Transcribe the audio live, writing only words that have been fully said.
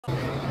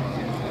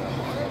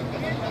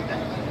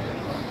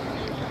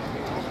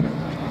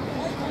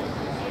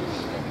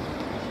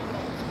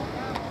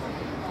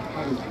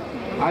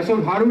Այսօր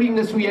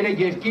 193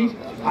 երկիր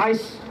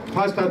այս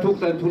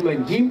փաստաթուղթը ընդունում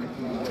են հիմք,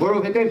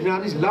 որովհետև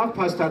նրանից լավ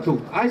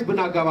փաստաթուղթ այս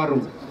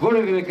բնակավարում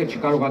որևէ մեկը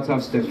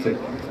չկարողացավ ստեղծել։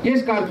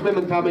 Ես կարծում եմ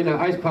ընդամենը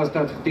այս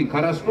փաստաթղթի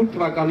 48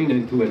 թվականին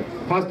ընդունել։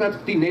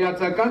 Փաստաթղթի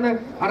ներածականը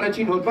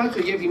առաջին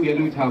հոդվածը եւ իմ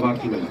ելույթը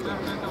ավարտում եմ։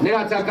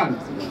 Ներածական,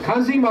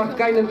 քանզի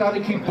մարդկային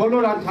ընտանիքի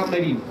բոլոր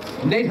անդամներին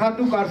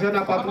ներհատուկ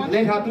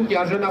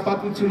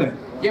արժանապատվությունը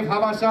եւ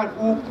հավասար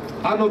ու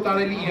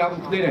անօտարելի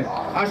իրավունքները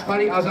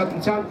աշխարհի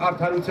ազատության,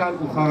 արդարության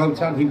ու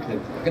խաղաղության հիմքն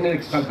են։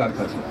 Կներեք սխալ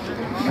կարծացի։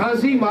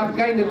 Քանզի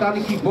մարդկային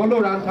ընտանիքի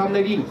բոլոր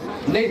անդամներին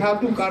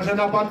ներհատուկ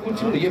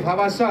արժանապատվությունը եւ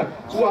հավասար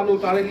ու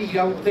անօտարելի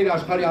իրավունքները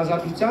աշխարհի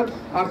ազատության,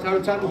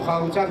 արդարության ու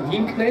խաղաղության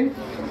հիմքն են,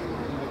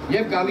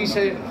 եւ գալիս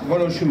է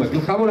որոշումը։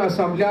 Գլխավոր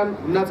ասամբլեան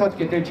մնացած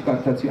կետեր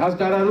չկարդացի։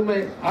 Ազդարարում է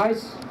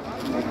այս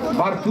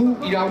մարդու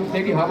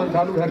իրավունքների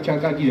համընդհանուր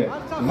հռչակագիրը,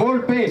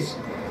 որպես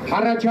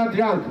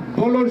առաջադրանք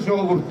բոլոր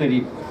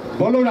ժողովուրդների,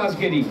 բոլոր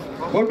ազգերի,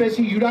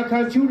 որպեսզի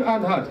յուրաքանչյուր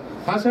անհատ,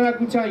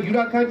 հասարակության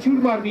յուրաքանչյուր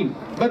մարմին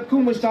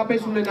մտքում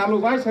մշտապես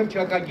ունենալով այս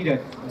հռչակագիրը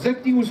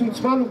ձգտի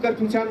ուսուցման ու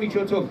կրթության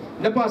միջոցով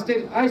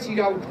նպաստել այս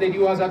իրավունքների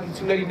ու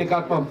ազատությունների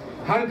նկատմամբ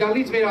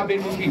հարգալից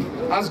վերաբերմունքի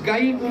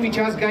ազգային ու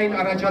միջազգային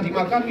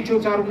առաջադիմական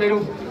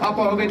միջոցառումներով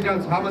ապահովել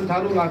դրանց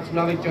համընդհանուր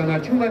արդյունավետ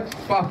ճանաչումը,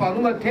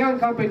 պահպանումը թե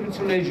անգամ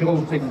պետությունների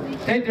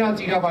ժողովուրդների, թե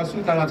դրանց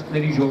իրավասու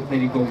տարածքների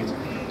ժողովուրդների կողմից։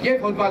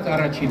 Եվ հոդված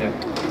առաջինը,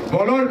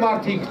 բոլոր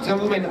մարդիկ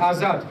ծնվում են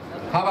ազատ,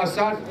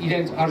 հավասար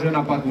իրենց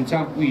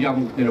արժանապատվությամբ ու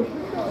իրավունքներով։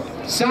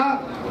 Սա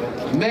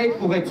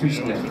մեր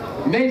ուղեցույցն է,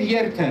 մեր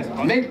երթը,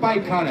 մեր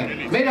պայքարը,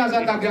 մեր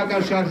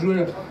ազատագրական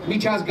շարժումը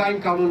միջազգային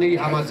կանոնների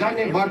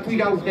համաձայն է, մարդու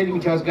իրավունքների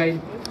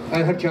միջազգային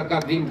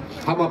հռչակագրին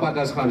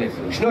համապատասխան է։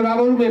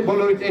 Շնորհավորում եմ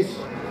բոլորիդ այս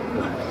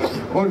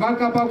օրվա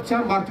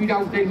կապակցությամբ, մարդու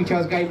իրավունքների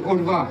միջազգային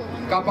օրվա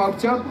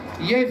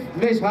կապակցությամբ եւ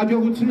մեզ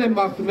հաջողություն եմ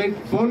մաղթում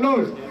ենք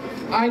բոլոր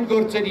այն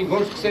գործերին,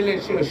 որ սկսել է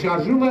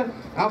շարժումը,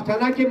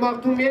 հաղթանակ է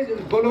մաղթում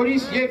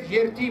բոլորիս եւ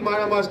երթի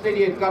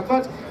մանրամասների հետ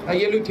կապված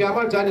ելույթի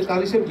համար ձայնը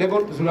տալիս եմ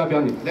Լևոն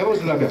Զուրաբյանին։ Լևոն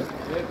Զուրաբյան։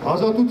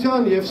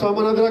 Ազատության եւ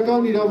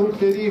սահմանադրական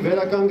իրավունքների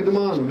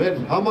վերականգնման մեր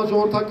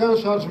համաժողովրդական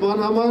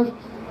շարժման համար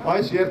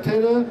այս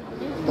երթերը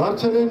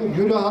դարձել են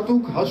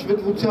յուրահատուկ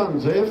հաշվետվության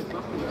ձև,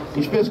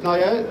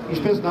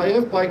 ինչպես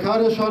նաեւ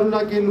պայքարը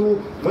շարունակելու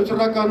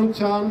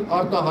վճռականության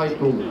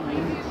արտահայտում։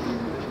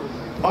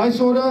 Այս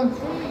օրը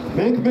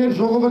մենք մեր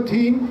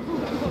ժողովրդին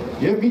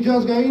եւ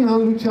միջազգային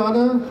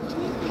հանրությանը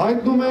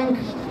հայտնում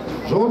ենք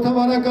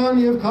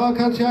ժողովրդավարական եւ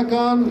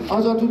քաղաքացիական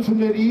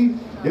ազատությունների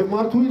եւ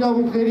մարդու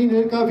իրավունքների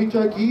ներկա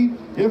վիճակի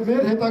եւ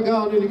մեր հետագա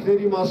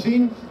անելիքների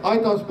մասին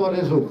այդ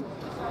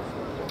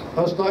ասպարեզով։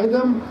 Ըստ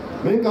այդմ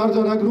մենք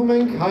արձանագրում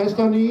ենք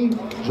Հայաստանի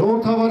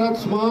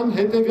ժողովրդավարացման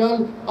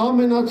հետեւյալ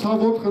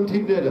ամենացավոտ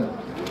խնդիրները։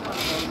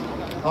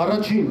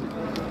 Առաջին,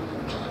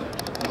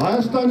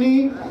 Հայաստանի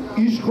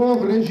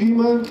իշխող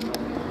ռեժիմը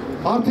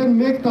արդեն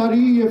 1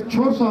 տարի եւ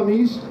 4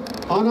 ամիս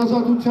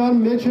անազատության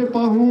մեջ է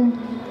պահում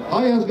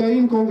Հայ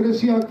ազգային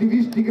կոնգրեսի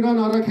ակտիվիստ Տիգրան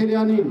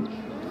Առաքելյանին։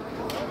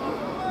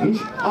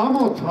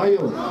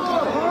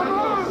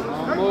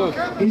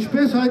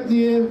 Ինչպես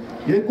հայտնի է,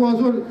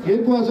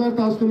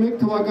 2011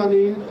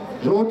 թվականին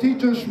ժողովրդի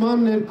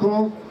ճնշման ներքո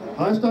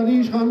Հայաստանի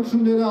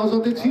իշխանությունները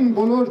ազատեցին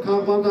բոլոր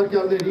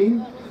քաղաքականներին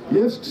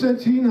եւ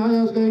սկսեցին Հայ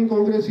ազգային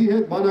կոնգրեսի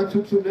հետ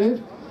բանակցություններ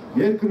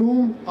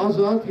երկրում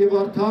ազատ եւ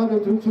արդար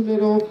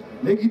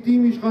ընտրություններով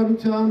լեգիտիմ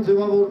իշխանության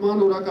ձևավորման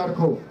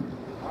օրակարգով։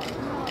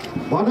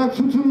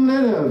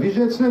 Բանակցությունները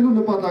վիժեցնելու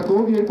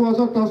նպատակով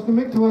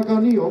 2011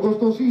 թվականի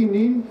օգոստոսի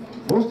 9-ին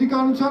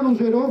ոստիկանության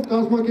ուժերով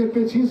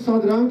կազմակերպեցին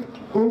սադրանք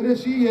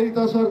կոնգրեսի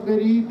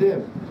երիտասարդների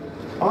դեմ։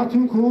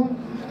 Արդյունքում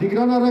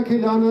Տիգրան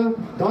Առաքելյանը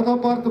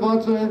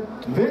դատապարտված է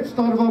 6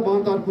 տարվա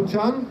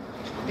բանտարկության,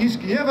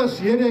 իսկ եւս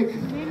 3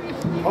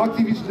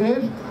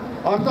 ակտիվիստներ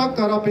Արտակ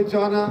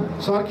Կարապետյանը,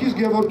 Սարգիս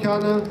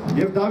Գևորգյանը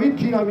եւ Դավիթ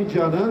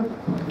Քիրամիջյանը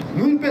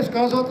նույնպես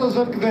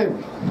կազատազրկվեն,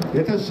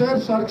 եթե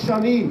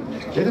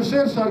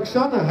Սերժ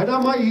Սարգսյանը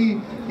հրամայի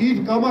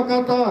իր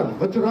կամակատար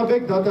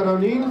վճռաբեկ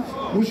դատարանին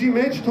ուժի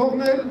մեջ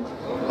թողնել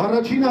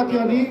առաջին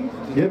ատյանի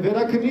եւ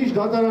վերաքննիչ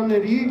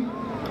դատարանների,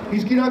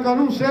 իսկ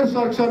իրականում Սերժ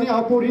Սարգսյանի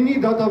ապօրինի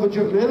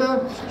դատավճիռները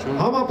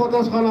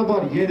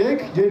համապատասխանաբար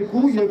 3,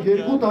 2 եւ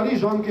 2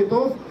 տարի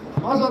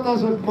ժամկետով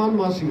ազատազրկման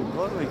մասին։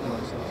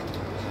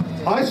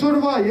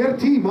 Այսօրվա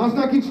երթի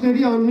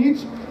մասնակիցների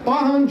անունից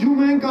պահանջում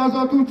ենք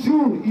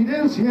ազատություն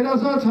իրենց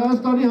երազած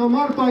Հայաստանի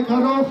համար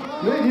պայքարող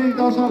մեր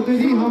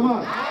երիտասարդների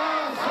համար։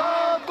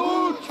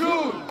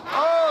 Ազատություն!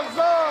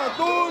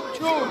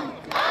 Ազատություն!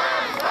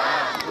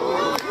 Ազատություն!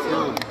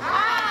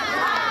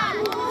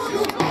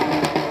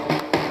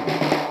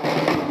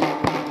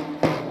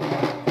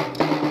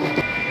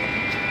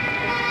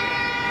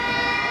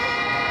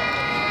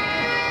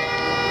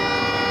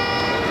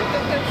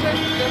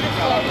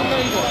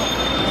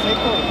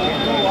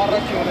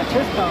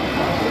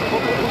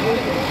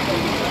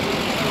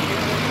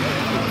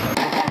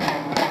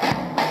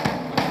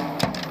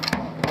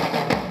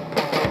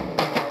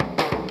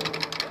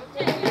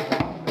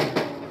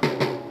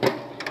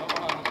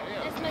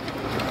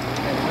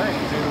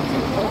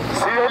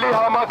 Սիրելի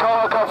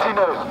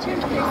համաքաղաքացիներ,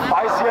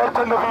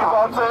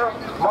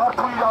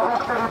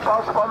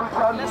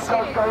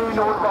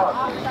 Նույն օրվան։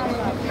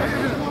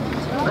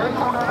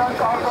 Մենք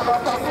ունենանք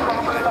արտադրական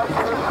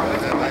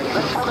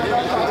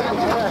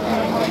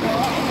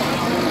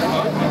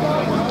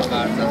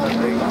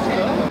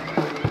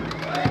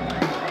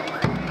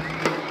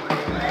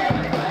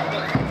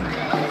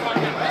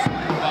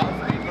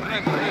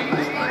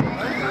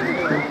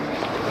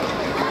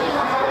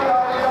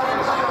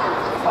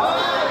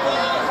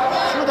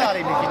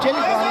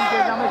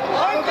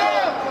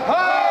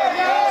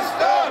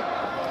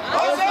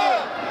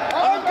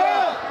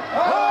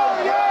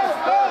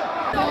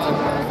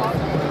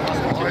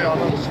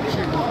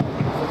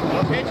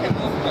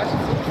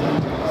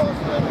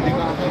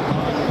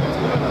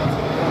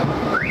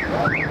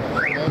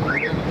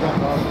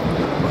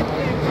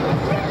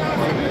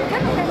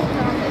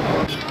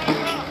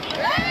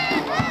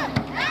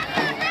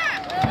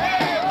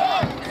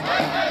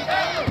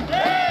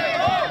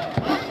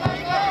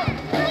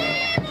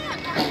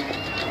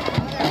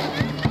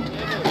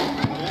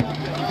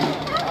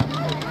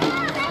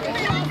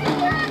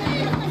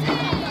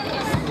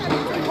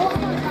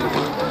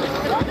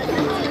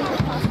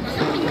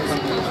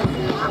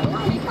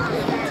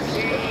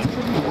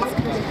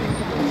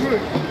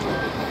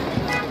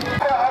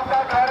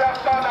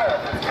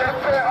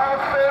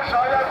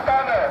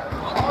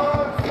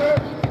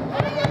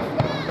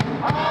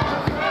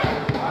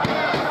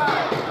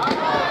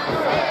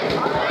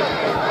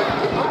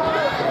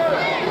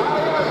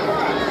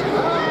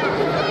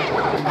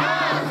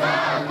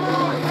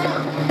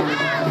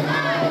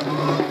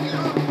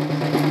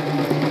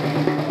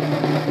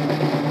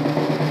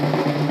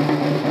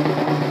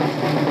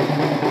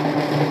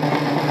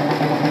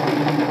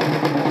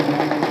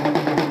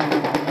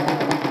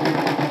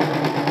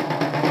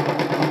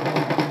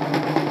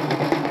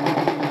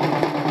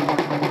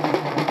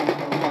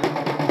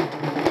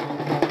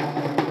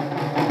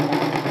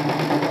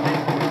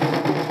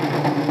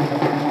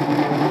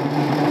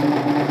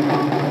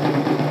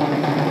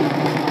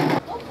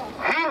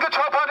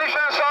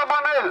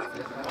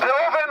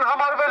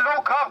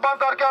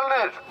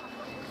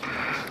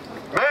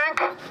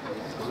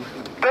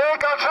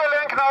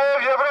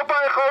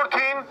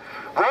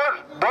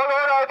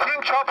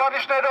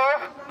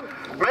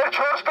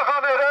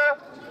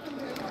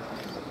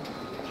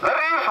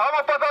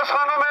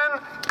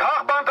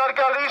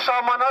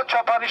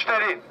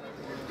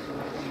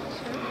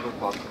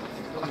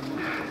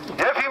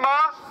Եվ հիմա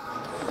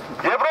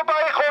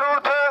Եվրոպայի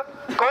խորհուրդը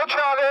կոչ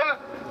է արել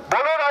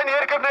բոլոր այն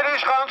երկրների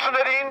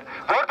իշխանություններին,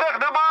 որտեղ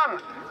նման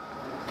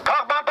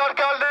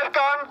քաղբանտարկյալներ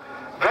կան,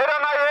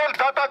 վերանայել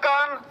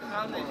դատական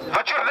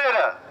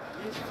վճիռները։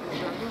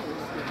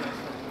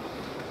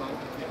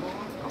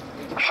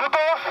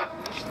 Շուտով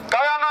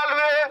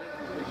կայանալու է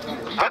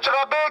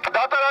վճռաբեկ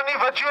դատարանի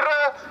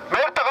վճիռը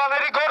մեր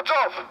տղաների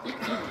գործով։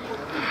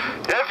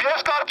 Եվ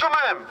ես կարծում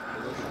եմ,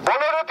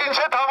 բոլորդ ինձ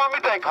հետ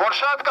համամիտ ենք, որ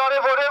շատ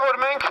կարևոր է, որ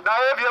մենք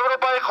նաև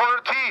Եվրոպայի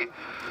խորհրդի,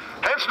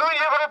 հենց նույն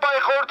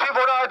Եվրոպայի խորհրդի,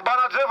 որը այդ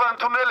բանաձևը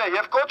ընդունել է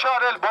եւ կոչ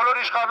արել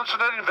բոլոր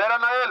իշխանություններին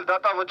վերանայել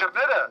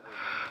դատավճիռները,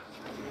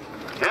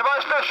 եւ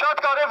այսպես շատ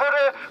կարևոր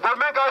է, որ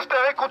մենք այս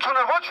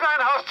տեղեկությունը ոչ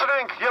միայն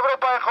հասցնենք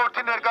Եվրոպայի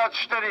խորհրդի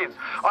ներկայացուցիչներին,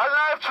 այլ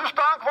նաև ցույց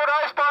տանք, որ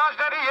այս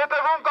պահանջների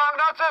հետևում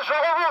կանգնած է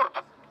ժողովուրդ։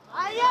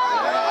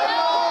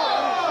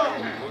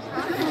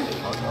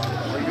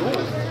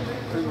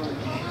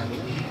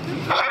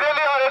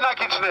 Սիրելի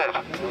հայրենակիցներ,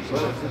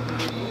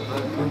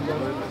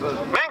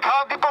 մենք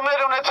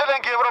հանդիպումներ ունեցել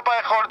ենք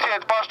Եվրոպայի խորհրդի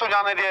հետ,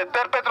 պաշտոնյաների հետ,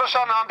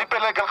 Տեր-Պետրոսյանը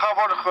հանդիպել է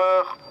գլխավոր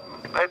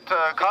այդ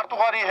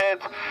քարտուղարի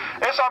հետ,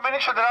 այս ամեն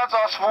ինչը նրանց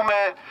ասվում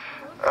է,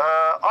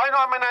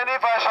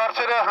 այնուամենայնիվ այս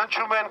հարցերը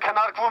հնչում են,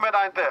 քննարկվում են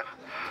այնտեղ,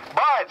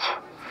 բայց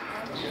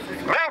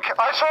մենք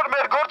այսօր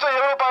մեր գործը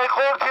Եվրոպայի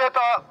խորհրդի հետ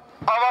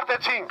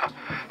ավարտեցինք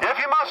եւ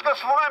հիմա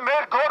սկսվում է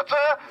մեր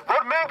գործը,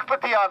 որ մենք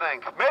պետք է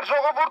անենք, մեր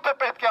ժողովուրդը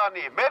պետք է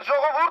անի, մեր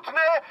ժողովուրդն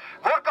է,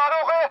 որ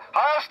կարող է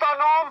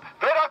Հայաստանում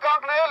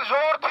վերականգնել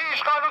ժողովրդի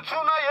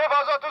իշխանությունը եւ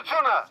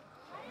ազատությունը։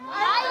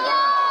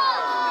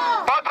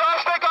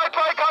 Պատրաստ եք այդ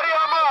պայքարի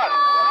համար։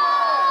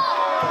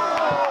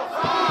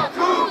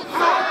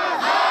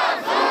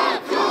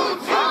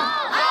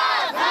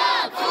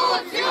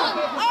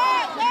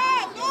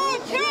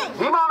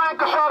 Հիմա մենք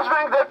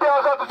կշարժվենք դեպի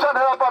ազատության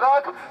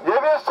հրապարակ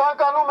եւ ես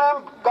ցանկանում եմ,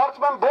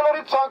 կարծում եմ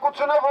բոլորից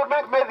ցանկությունը, որ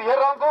մենք մեր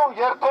եռանդուն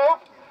երթով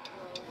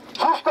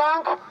ցույց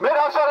տանք մեր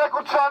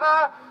հասարակությանը,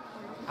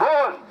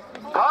 որ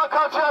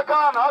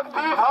քաղաքացիական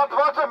ակտիվ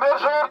հատվածը մեր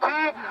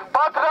ժողովրդի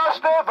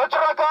պատրաստ է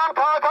վճռական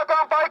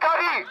քաղաքական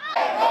պայքարի։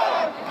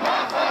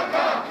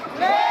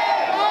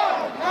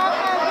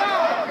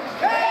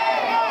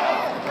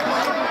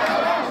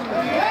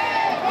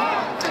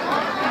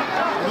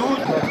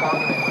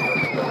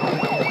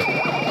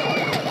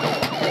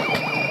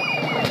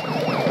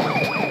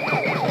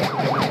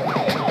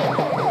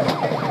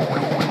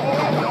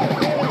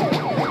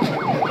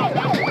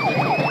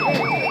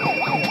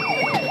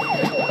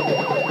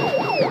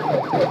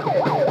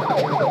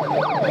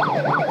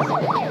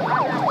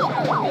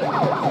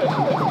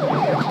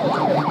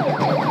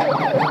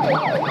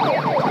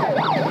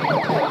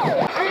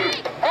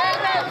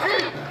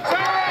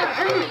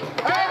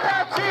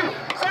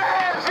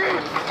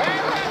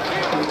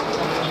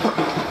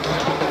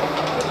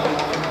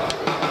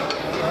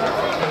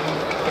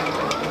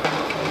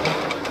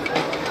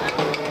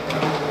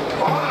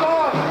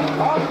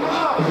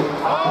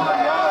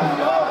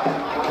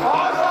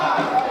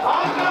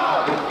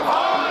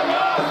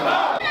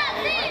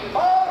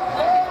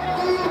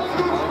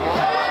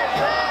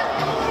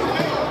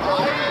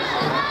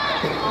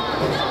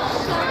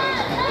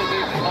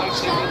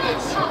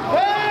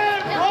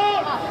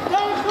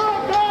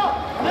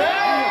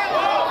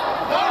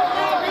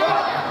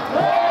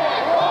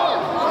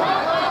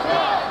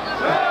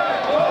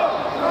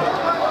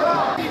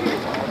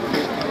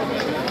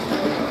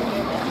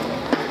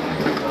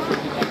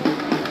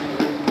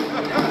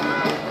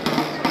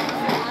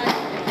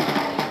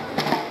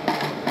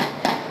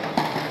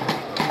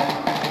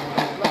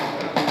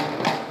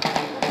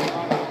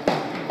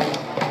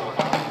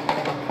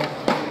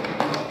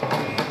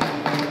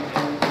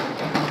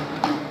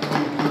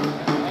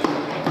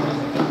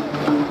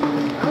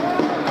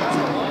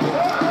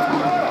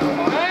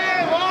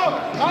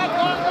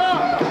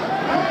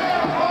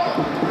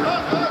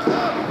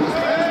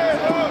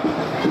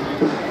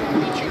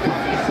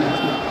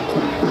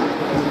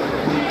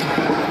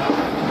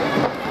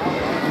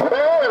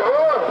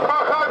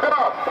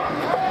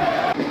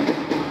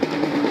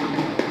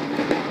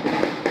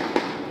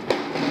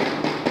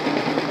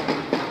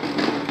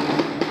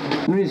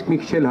 նույնիսկ մի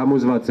քիչ էլ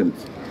համոզված եմ։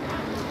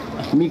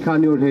 Մի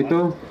քանի օր հետո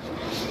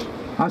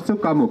Աստծո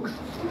կամոք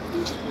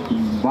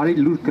բարի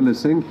լուր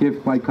կլսենք եւ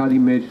պայքարի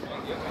մեր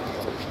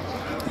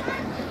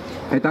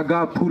հետագա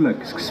փուլը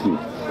կսկսվի։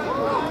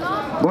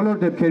 Բոլոր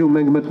դեպքերում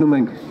մենք մտնում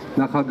ենք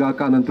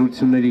նախագահական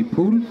ընտրությունների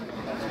փուլ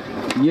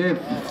եւ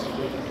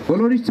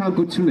բոլորիս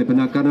ցանկությունն է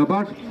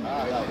բնականաբար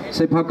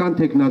սեփական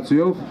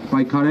տեխնացիով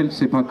պայքարել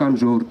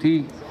սեփական ժողովրդի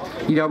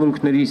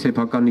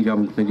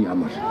իրավունքների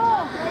համար։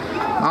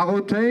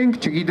 Աղոթենք,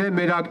 չգիտեմ,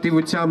 մեր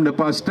ակտիվությամբ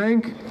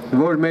նպաստենք,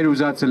 որ մեր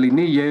ուզածը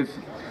լինի եւ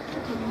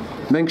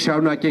մենք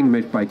շարունակենք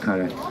մեր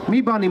պայքարը։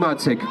 Մի բան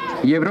իմացեք,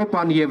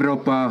 Եվրոպան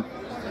Եվրոպա,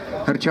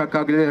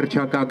 հռչակագրեր,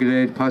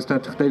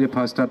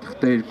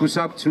 փաստաթղթեր,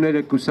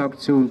 կուսակցությունները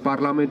կուսակցություն,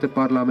 պարլամենտը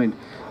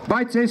պարլամենտ,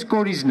 բայց այս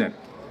կորիզն է։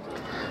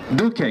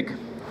 Դուք եք,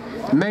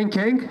 մենք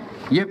ենք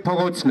եւ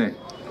փողոցն է,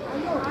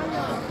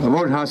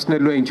 որ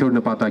հասնելու է ինչ-որ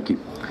նպատակի։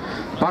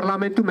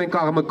 Պարլամենտում մենք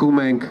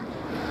աղմկում ենք,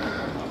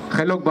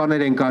 խելոք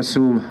բաներ ենք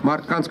ասում,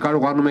 մարդկանց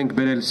կարողանում ենք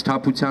բերել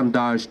սթափության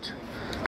դաշտ,